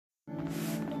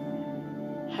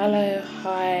Hello,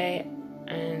 hi,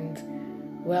 and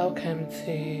welcome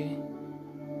to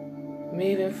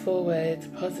Moving Forward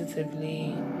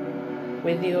Positively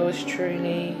with yours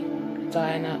truly,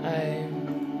 Diana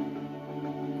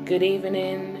O. Good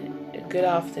evening, good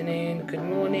afternoon, good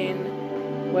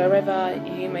morning, wherever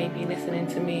you may be listening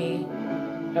to me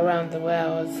around the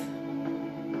world.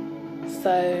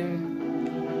 So,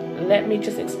 let me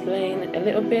just explain a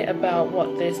little bit about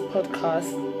what this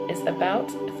podcast is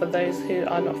about for those who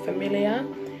are not familiar.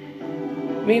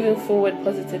 Moving Forward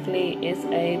Positively is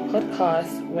a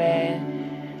podcast where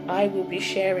I will be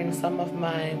sharing some of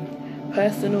my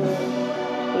personal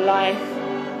life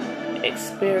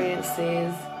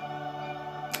experiences,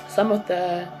 some of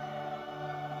the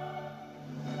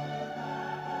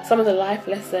life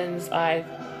lessons I've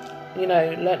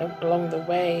learned along the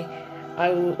way. I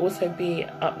will also be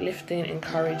uplifting,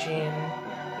 encouraging,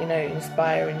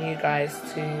 inspiring you guys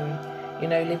to,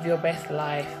 live your best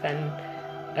life,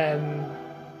 and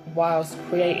whilst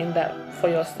creating that for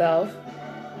yourself,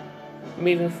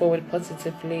 moving forward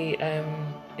positively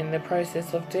in the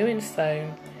process of doing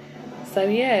so. So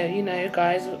yeah,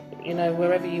 guys,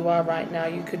 wherever you are right now,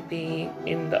 you could be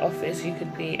in the office, you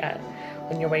could be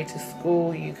on your way to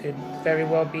school, you could very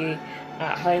well be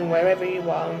at home, wherever you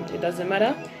are, it doesn't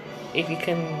matter. If you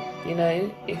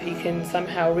can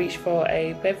somehow reach for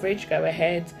a beverage, go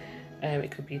ahead.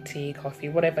 It could be tea, coffee,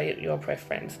 whatever your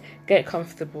preference. Get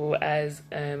comfortable as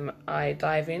I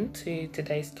dive into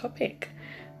today's topic.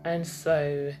 And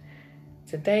so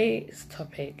today's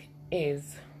topic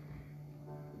is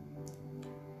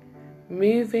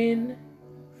moving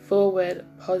forward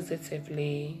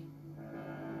positively,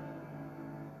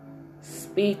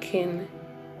 speaking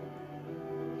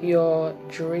your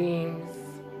dreams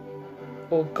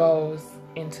or goals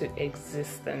into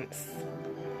existence.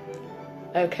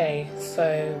 Okay,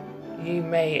 so you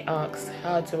may ask,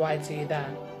 how do I do that?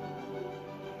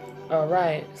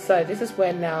 Alright, so this is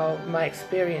where now my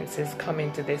experiences come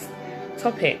into this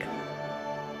topic.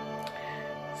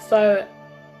 So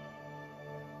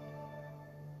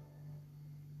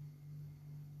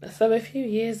a few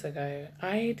years ago,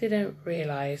 I didn't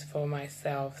realize for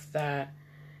myself that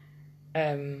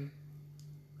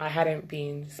I hadn't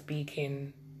been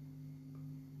speaking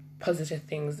positive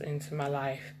things into my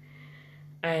life.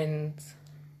 And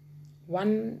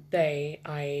one day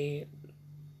I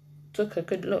took a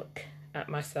good look at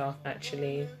myself,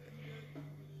 actually.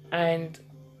 And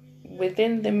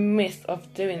within the midst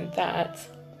of doing that,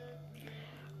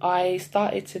 I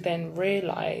started to then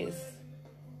realize,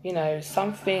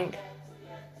 something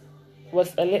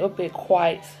was a little bit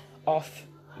quite off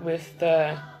with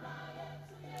the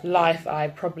life I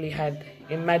probably had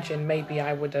imagined maybe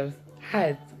I would have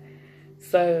had.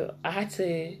 So I had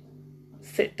to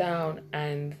sit down,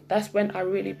 and that's when I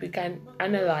really began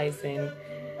analysing,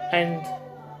 and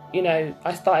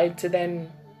I started to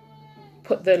then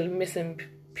put the missing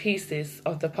pieces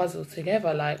of the puzzle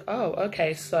together, like, oh,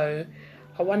 okay, so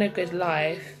I want a good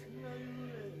life,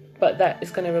 but that is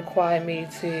going to require me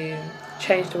to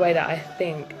change the way that I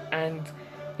think and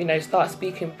start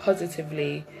speaking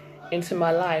positively into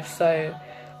my life. So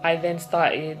I then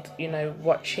started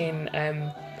watching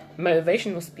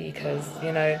motivational speakers,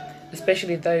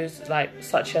 especially those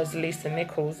such as Lisa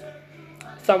Nichols,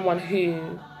 someone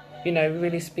who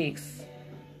really speaks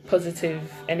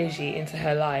positive energy into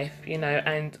her life,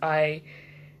 and I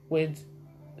would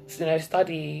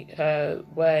study her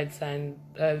words and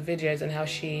her videos and how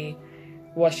she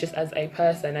was just as a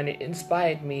person, and it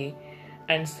inspired me.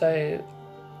 And so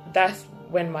that's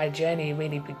when my journey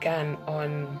really began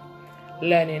on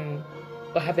learning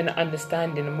or having an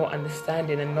understanding and more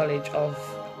understanding and knowledge of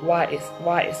why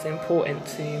it's important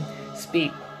to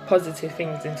speak positive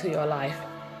things into your life.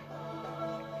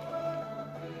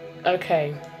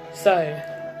 Okay, so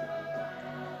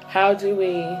how do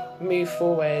we move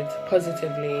forward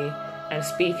positively and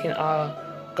speaking our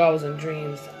goals and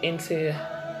dreams into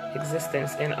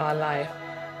existence in our life?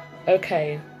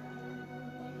 Okay,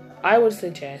 I would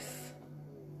suggest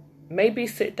maybe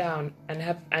sit down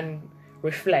and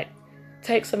reflect.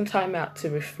 Take some time out to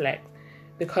reflect,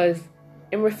 because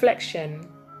in reflection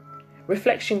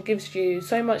gives you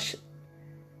so much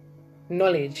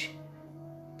knowledge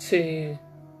to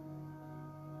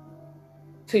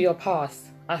your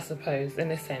past, I suppose, in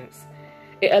a sense.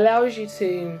 It allows you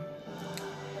to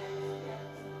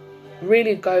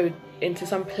really go into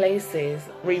some places,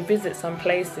 revisit some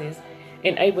places,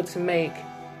 and able to make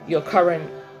your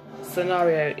current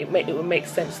scenario, it will make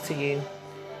sense to you.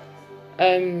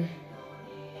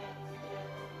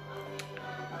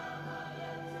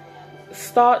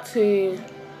 Start to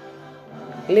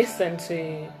listen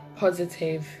to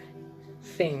positive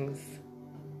things,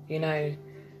 you know.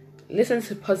 Listen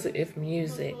to positive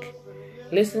music.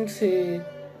 Listen to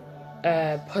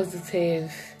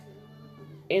positive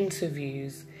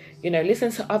interviews. You know, listen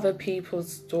to other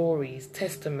people's stories,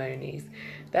 testimonies.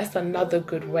 That's another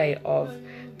good way of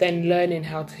then learning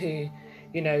how to,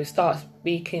 you know, start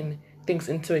speaking things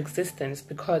into existence.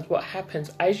 Because what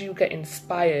happens as you get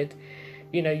inspired,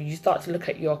 you know, you start to look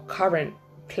at your current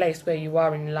place where you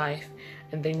are in life,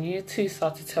 and then you too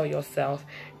start to tell yourself,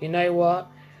 you know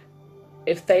what,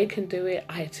 if they can do it,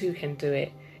 I too can do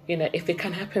it. You know, if it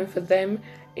can happen for them,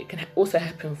 it can also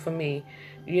happen for me,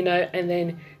 you know. And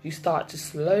then you start to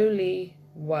slowly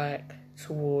work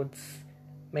towards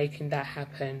making that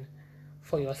happen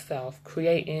for yourself,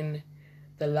 creating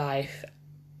the life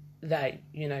that,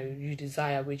 you know, you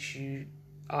desire, which you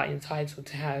are entitled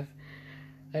to have.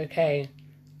 Okay,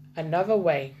 another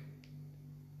way: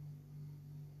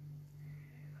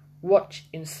 watch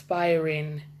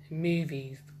inspiring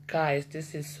movies. Guys,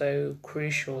 this is so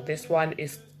crucial. This one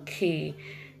is key.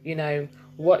 You know,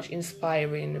 watch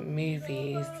inspiring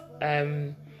movies,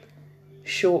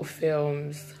 short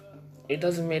films. It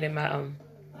doesn't really matter.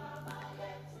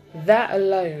 That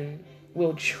alone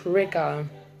will trigger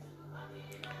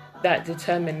that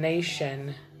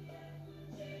determination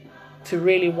to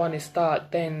really want to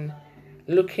start then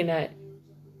looking at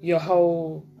your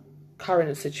whole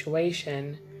current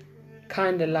situation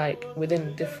kind of like within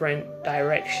a different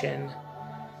direction.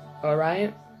 All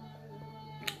right?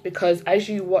 Because as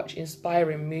you watch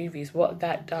inspiring movies, what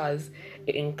that does,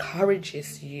 it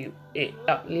encourages you, it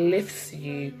uplifts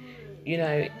you, you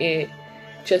know, it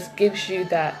just gives you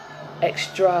that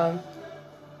extra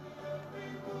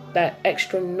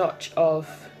notch of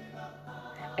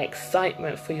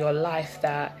excitement for your life,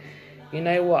 that, you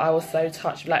know what, I was so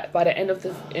touched. Like by the end of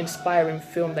the inspiring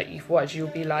film that you've watched, you'll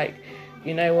be like,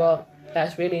 you know what,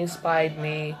 that's really inspired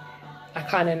me. I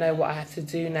kind of know what I have to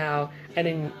do now. And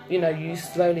then, you know, you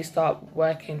slowly start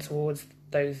working towards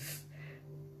those,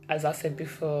 as I said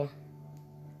before,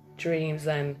 dreams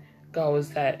and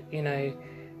goals that, you know,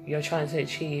 you're trying to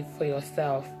achieve for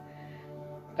yourself.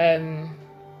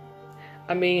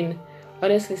 I mean,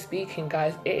 honestly speaking,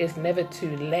 guys, it is never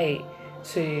too late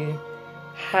to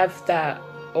have that,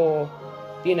 or,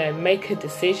 you know, make a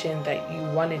decision that you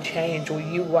want to change, or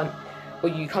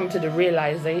you come to the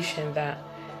realization that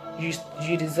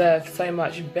you deserve so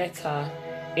much better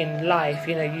in life.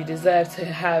 You know, you deserve to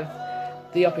have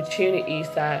the opportunities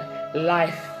that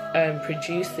life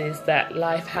produces, that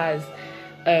life has.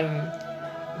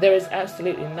 There is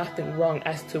absolutely nothing wrong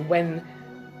as to when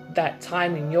that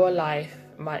time in your life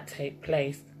might take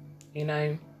place, you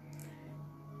know.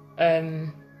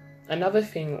 Another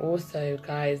thing also,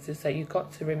 guys, is that you've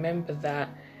got to remember that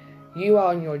you are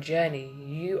on your journey.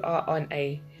 You are on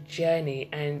a journey,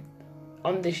 and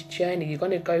on this journey you're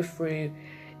going to go through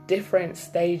different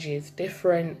stages,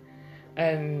 different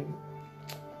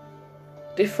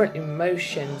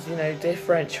emotions, you know,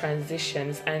 different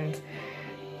transitions, and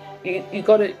you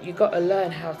got to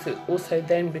learn how to also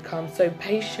then become so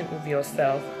patient with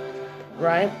yourself,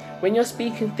 right? When you're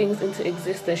speaking things into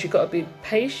existence, you've got to be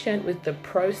patient with the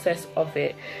process of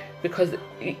it, because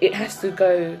it has to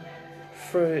go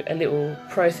through a little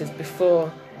process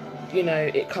before, you know,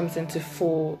 it comes into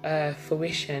full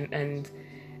fruition and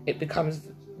it becomes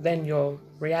then your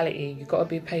reality. You've got to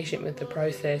be patient with the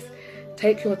process.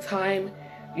 Take your time,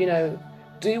 you know,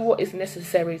 do what is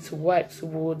necessary to work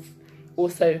towards.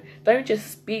 Also, don't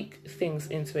just speak things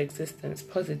into existence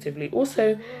positively.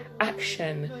 Also,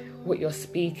 action what you're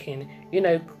speaking. You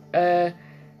know,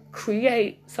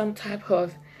 create some type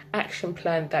of action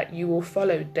plan that you will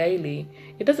follow daily.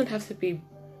 It doesn't have to be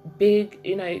big,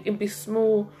 you know, it can be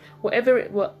small, whatever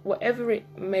it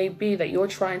may be that you're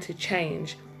trying to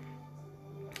change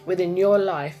within your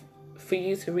life for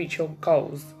you to reach your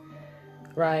goals,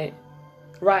 right?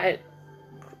 Write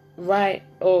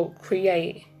or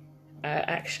create an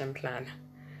action plan,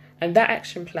 and that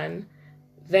action plan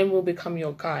then will become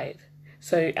your guide.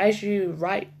 So as you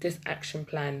write this action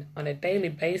plan on a daily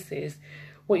basis,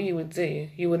 what you would do,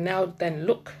 you will now then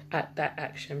look at that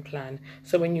action plan.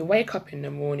 So when you wake up in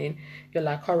the morning, you're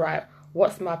like, all right,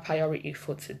 what's my priority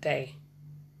for today?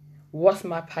 What's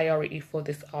my priority for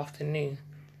this afternoon?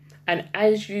 And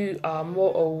as you are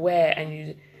more aware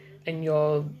and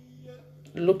you're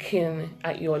looking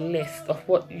at your list of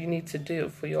what you need to do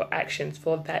for your actions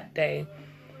for that day,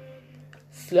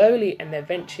 slowly and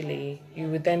eventually you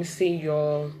would then see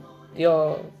your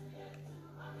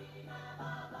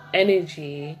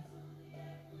energy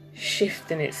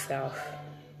shifting itself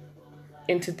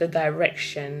into the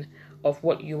direction of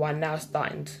what you are now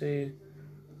starting to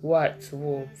work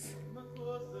towards,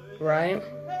 right?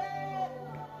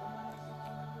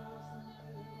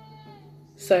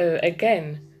 So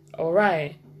again, all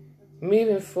right,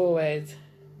 moving forward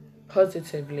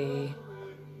positively,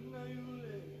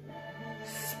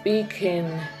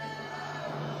 speaking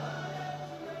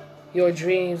your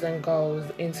dreams and goals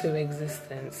into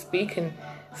existence, speaking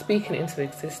into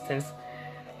existence.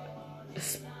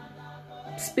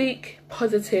 Speak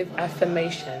positive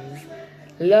affirmations.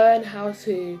 Learn how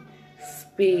to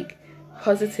speak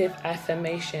positive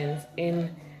affirmations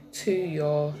into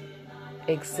your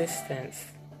existence.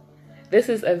 This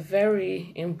is a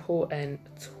very important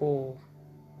tool.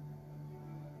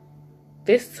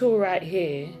 This tool right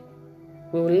here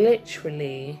will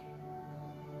literally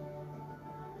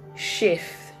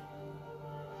shift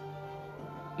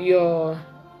your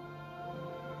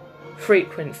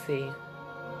frequency.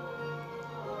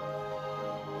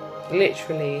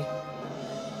 Literally,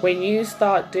 when you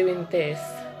start doing this,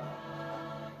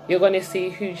 you're going to see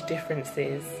huge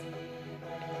differences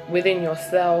within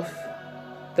yourself,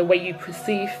 the way you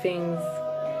perceive things,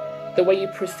 the way you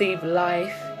perceive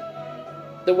life,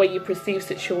 the way you perceive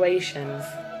situations.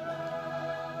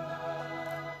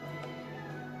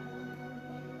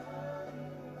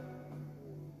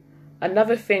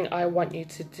 Another thing I want you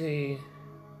to do,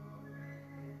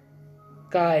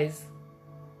 guys,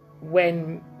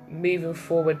 when moving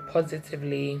forward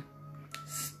positively,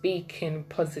 speaking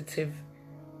positivity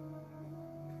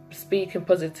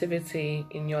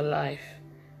in your life,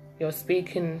 you're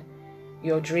speaking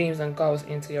your dreams and goals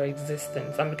into your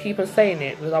existence. I'm gonna keep on saying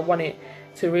it because I want it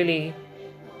to really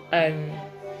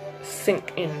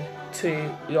sink in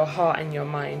to your heart and your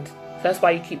mind. So that's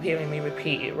why you keep hearing me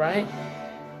repeat it, right?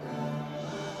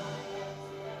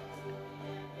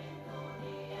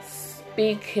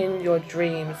 Speaking your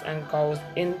dreams and goals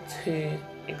into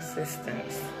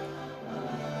existence.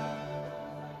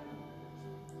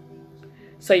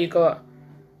 So you've got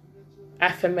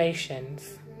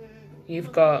affirmations,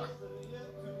 you've got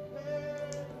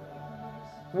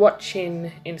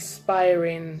watching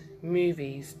inspiring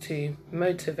movies to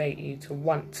motivate you to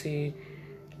want to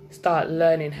start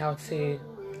learning how to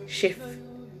shift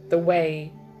the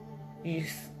way you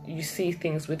see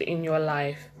things within your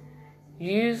life.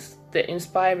 Use the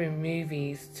inspiring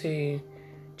movies to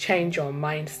change your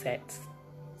mindset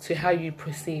to how you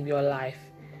perceive your life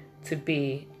to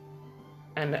be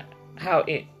and how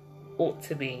it ought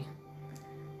to be.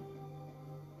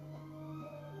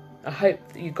 I hope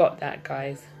you got that,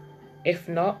 guys. If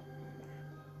not,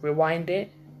 rewind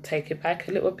it, take it back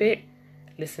a little bit,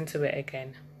 listen to it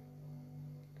again.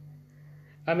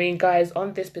 I mean, guys,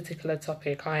 on this particular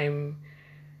topic, I'm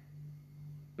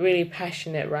really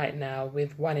passionate right now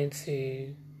with wanting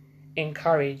to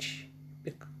encourage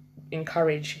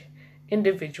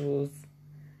individuals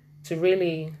to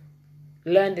really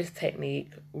learn this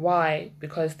technique. Why?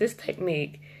 Because this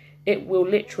technique, it will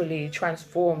literally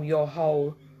transform your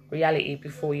whole reality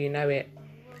before you know it.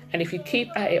 And if you keep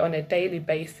at it on a daily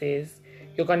basis,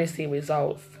 you're going to see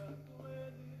results.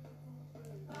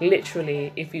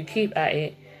 Literally, if you keep at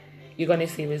it, you're going to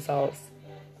see results.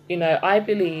 You know, I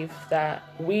believe that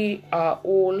we are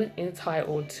all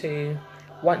entitled to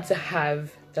want to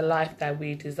have the life that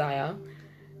we desire.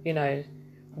 You know,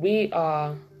 we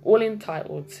are all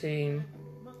entitled to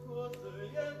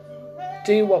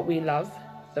do what we love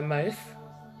the most.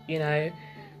 You know,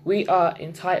 we are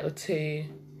entitled to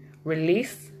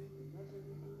release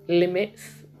limits,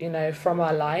 you know, from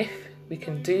our life. We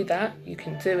can do that. You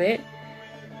can do it.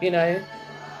 You know,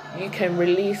 you can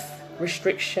release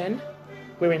restriction.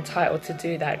 We're entitled to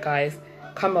do that, guys.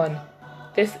 Come on.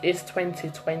 This is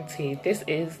 2020. This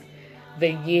is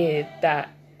the year that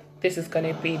this is going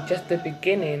to be just the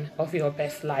beginning of your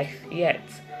best life yet.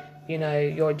 You know,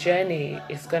 your journey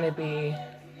is going to be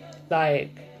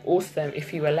like awesome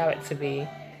if you allow it to be.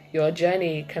 Your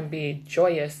journey can be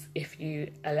joyous if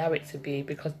you allow it to be,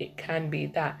 because it can be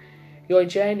that. Your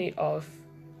journey of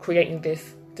creating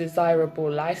this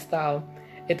desirable lifestyle,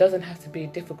 it doesn't have to be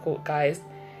difficult, guys.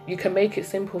 You can make it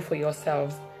simple for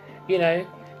yourselves. You know,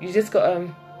 you just got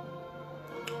to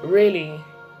really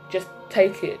just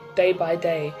take it day by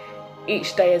day,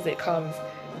 each day as it comes.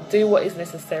 Do what is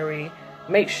necessary.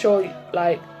 Make sure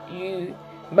like you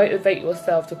motivate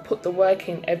yourself to put the work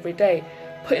in every day.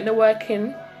 Putting the work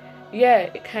in, yeah,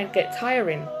 it can get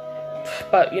tiring,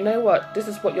 but you know what? This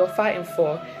is what you're fighting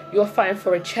for. You're fighting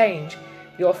for a change.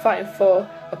 You're fighting for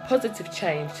a positive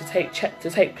change to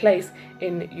take place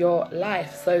in your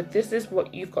life. So this is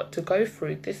what you've got to go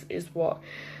through. This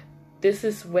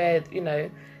is where, you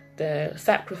know, the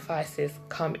sacrifices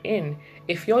come in.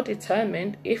 If you're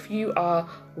determined, if you are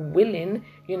willing,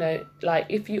 you know, like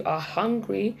if you are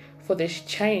hungry for this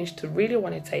change to really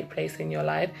want to take place in your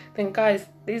life, then guys,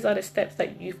 these are the steps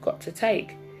that you've got to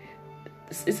take.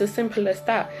 It's as simple as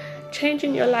that.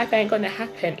 Changing your life ain't going to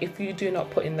happen if you do not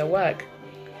put in the work.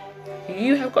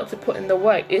 You have got to put in the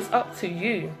work. It's up to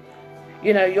you.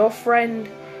 You know, your friend,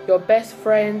 your best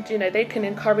friend, you know, they can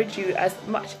encourage you as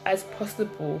much as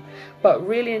possible. But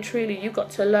really and truly, you've got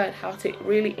to learn how to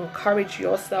really encourage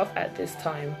yourself at this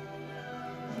time.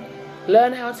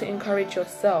 Learn how to encourage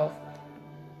yourself.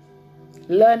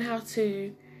 Learn how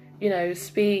to, you know,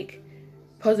 speak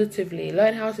positively.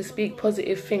 Learn how to speak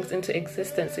positive things into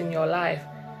existence in your life.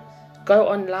 Go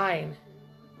online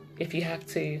if you have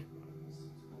to.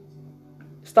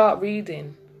 Start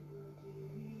reading.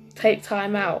 Take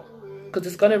time out, because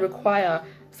it's going to require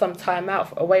some time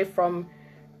out away from,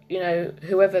 you know,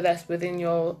 whoever that's within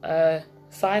your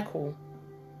cycle.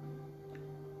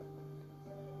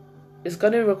 It's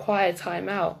going to require time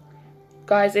out.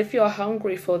 Guys, if you're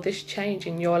hungry for this change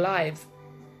in your lives,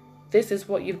 this is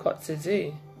what you've got to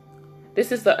do.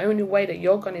 This is the only way that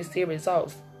you're going to see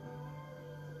results.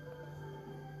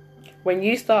 When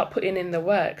you start putting in the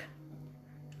work,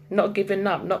 not giving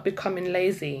up, not becoming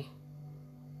lazy,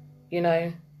 you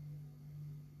know,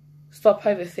 stop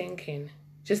overthinking.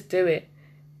 Just do it.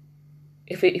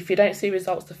 If you don't see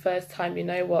results the first time, you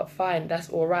know what? Fine, that's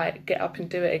all right. Get up and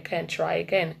do it again. Try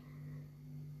again.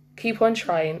 Keep on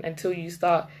trying until you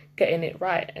start getting it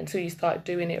right, until you start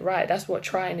doing it right. That's what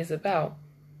trying is about.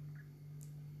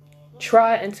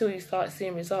 Try until you start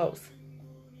seeing results.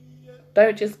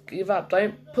 Don't just give up.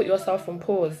 Don't put yourself on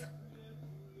pause.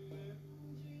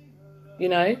 You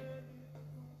know?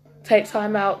 Take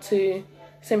time out to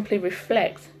simply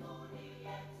reflect.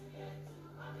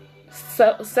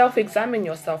 Self-examine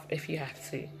yourself if you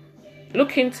have to.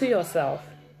 Look into yourself.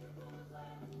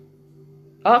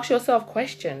 Ask yourself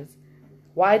questions.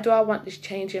 Why do I want this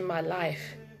change in my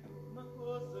life?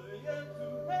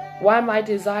 Why am I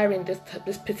desiring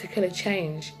this particular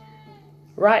change?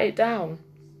 Write it down.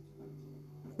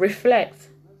 Reflect.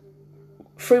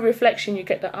 Through reflection, you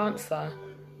get the answer.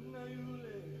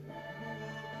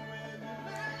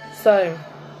 So,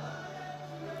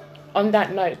 on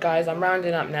that note, guys, I'm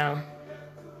rounding up now.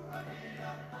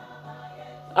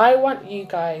 I want you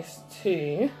guys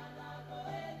to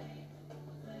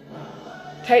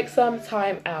take some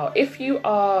time out. If you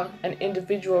are an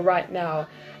individual right now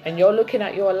and you're looking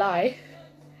at your life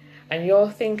and you're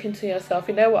thinking to yourself,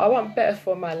 you know what, I want better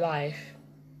for my life,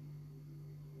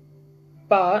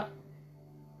 but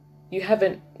you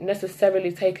haven't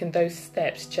necessarily taken those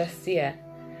steps just yet.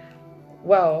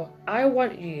 Well, I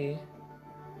want you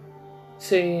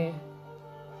to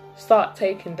start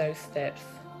taking those steps.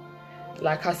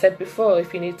 Like I said before,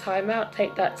 if you need time out,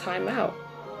 take that time out.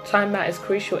 Time out is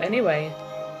crucial anyway.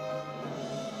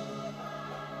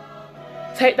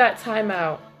 Take that time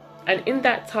out. And in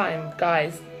that time,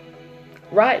 guys,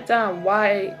 write down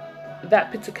why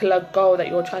that particular goal that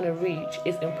you're trying to reach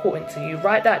is important to you.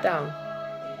 Write that down.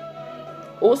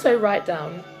 Also write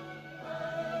down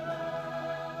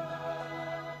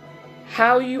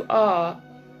how you are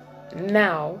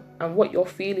now and what you're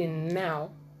feeling now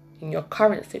in your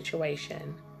current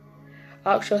situation.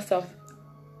 Ask yourself,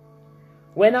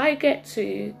 when I get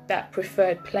to that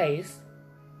preferred place,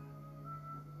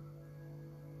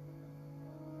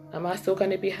 am I still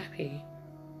going to be happy?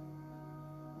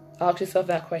 Ask yourself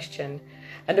that question.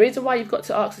 And the reason why you've got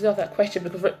to ask yourself that question,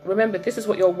 because remember, this is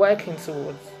what you're working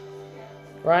towards,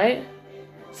 right?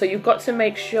 So you've got to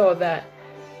make sure that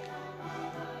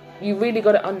you really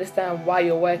got to understand why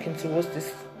you're working towards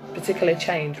this particular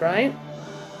change, right?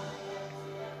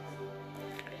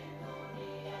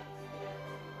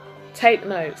 Take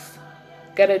notes.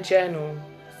 Get a journal.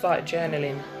 Start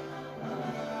journaling.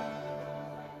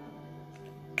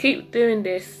 Keep doing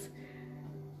this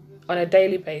on a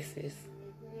daily basis.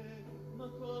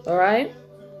 Alright?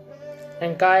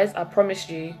 And guys, I promise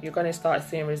you, you're going to start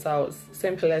seeing results.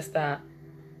 Simple as that.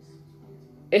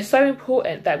 It's so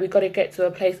important that we've got to get to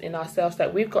a place in ourselves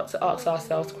that we've got to ask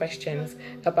ourselves questions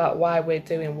about why we're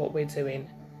doing what we're doing.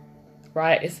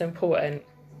 Right? It's important.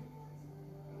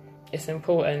 It's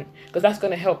important because that's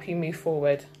going to help you move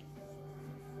forward.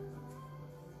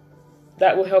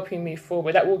 That will help you move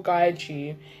forward. That will guide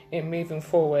you in moving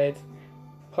forward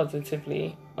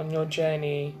positively on your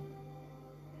journey.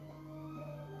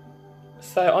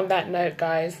 So on that note,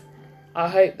 guys, I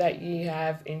hope that you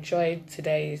have enjoyed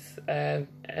today's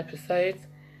episode.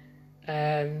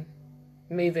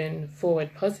 Moving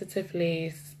forward positively,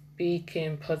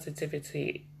 speaking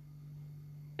positivity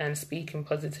and speaking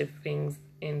positive things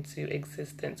into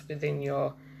existence within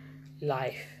your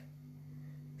life.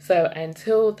 So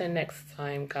until the next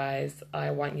time, guys,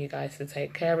 I want you guys to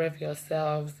take care of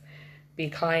yourselves, be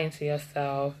kind to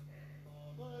yourself,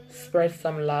 spread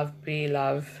some love, be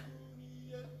love,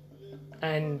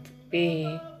 and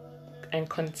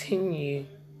continue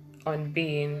on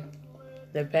being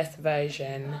the best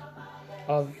version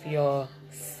of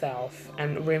yourself.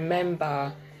 And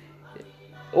remember,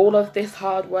 all of this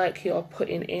hard work you're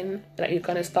putting in, that you're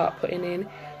going to start putting in,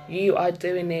 you are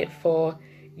doing it for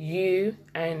you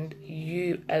and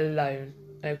you alone,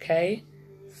 okay?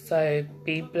 So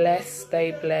be blessed,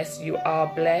 stay blessed, you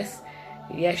are blessed.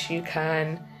 Yes, you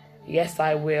can. Yes,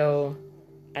 I will.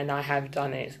 And I have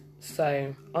done it.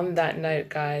 So on that note,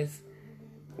 guys,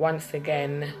 once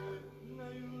again,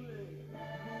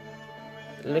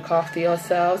 look after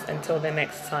yourselves until the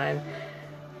next time.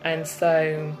 And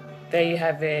so there you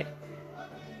have it,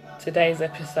 today's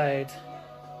episode.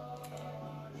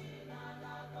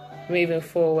 Moving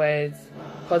forward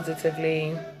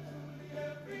positively,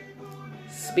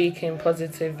 speaking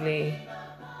positively,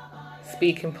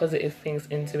 speaking positive things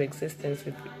into existence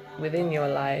within your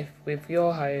life with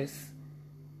your host,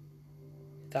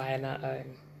 Diana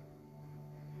O.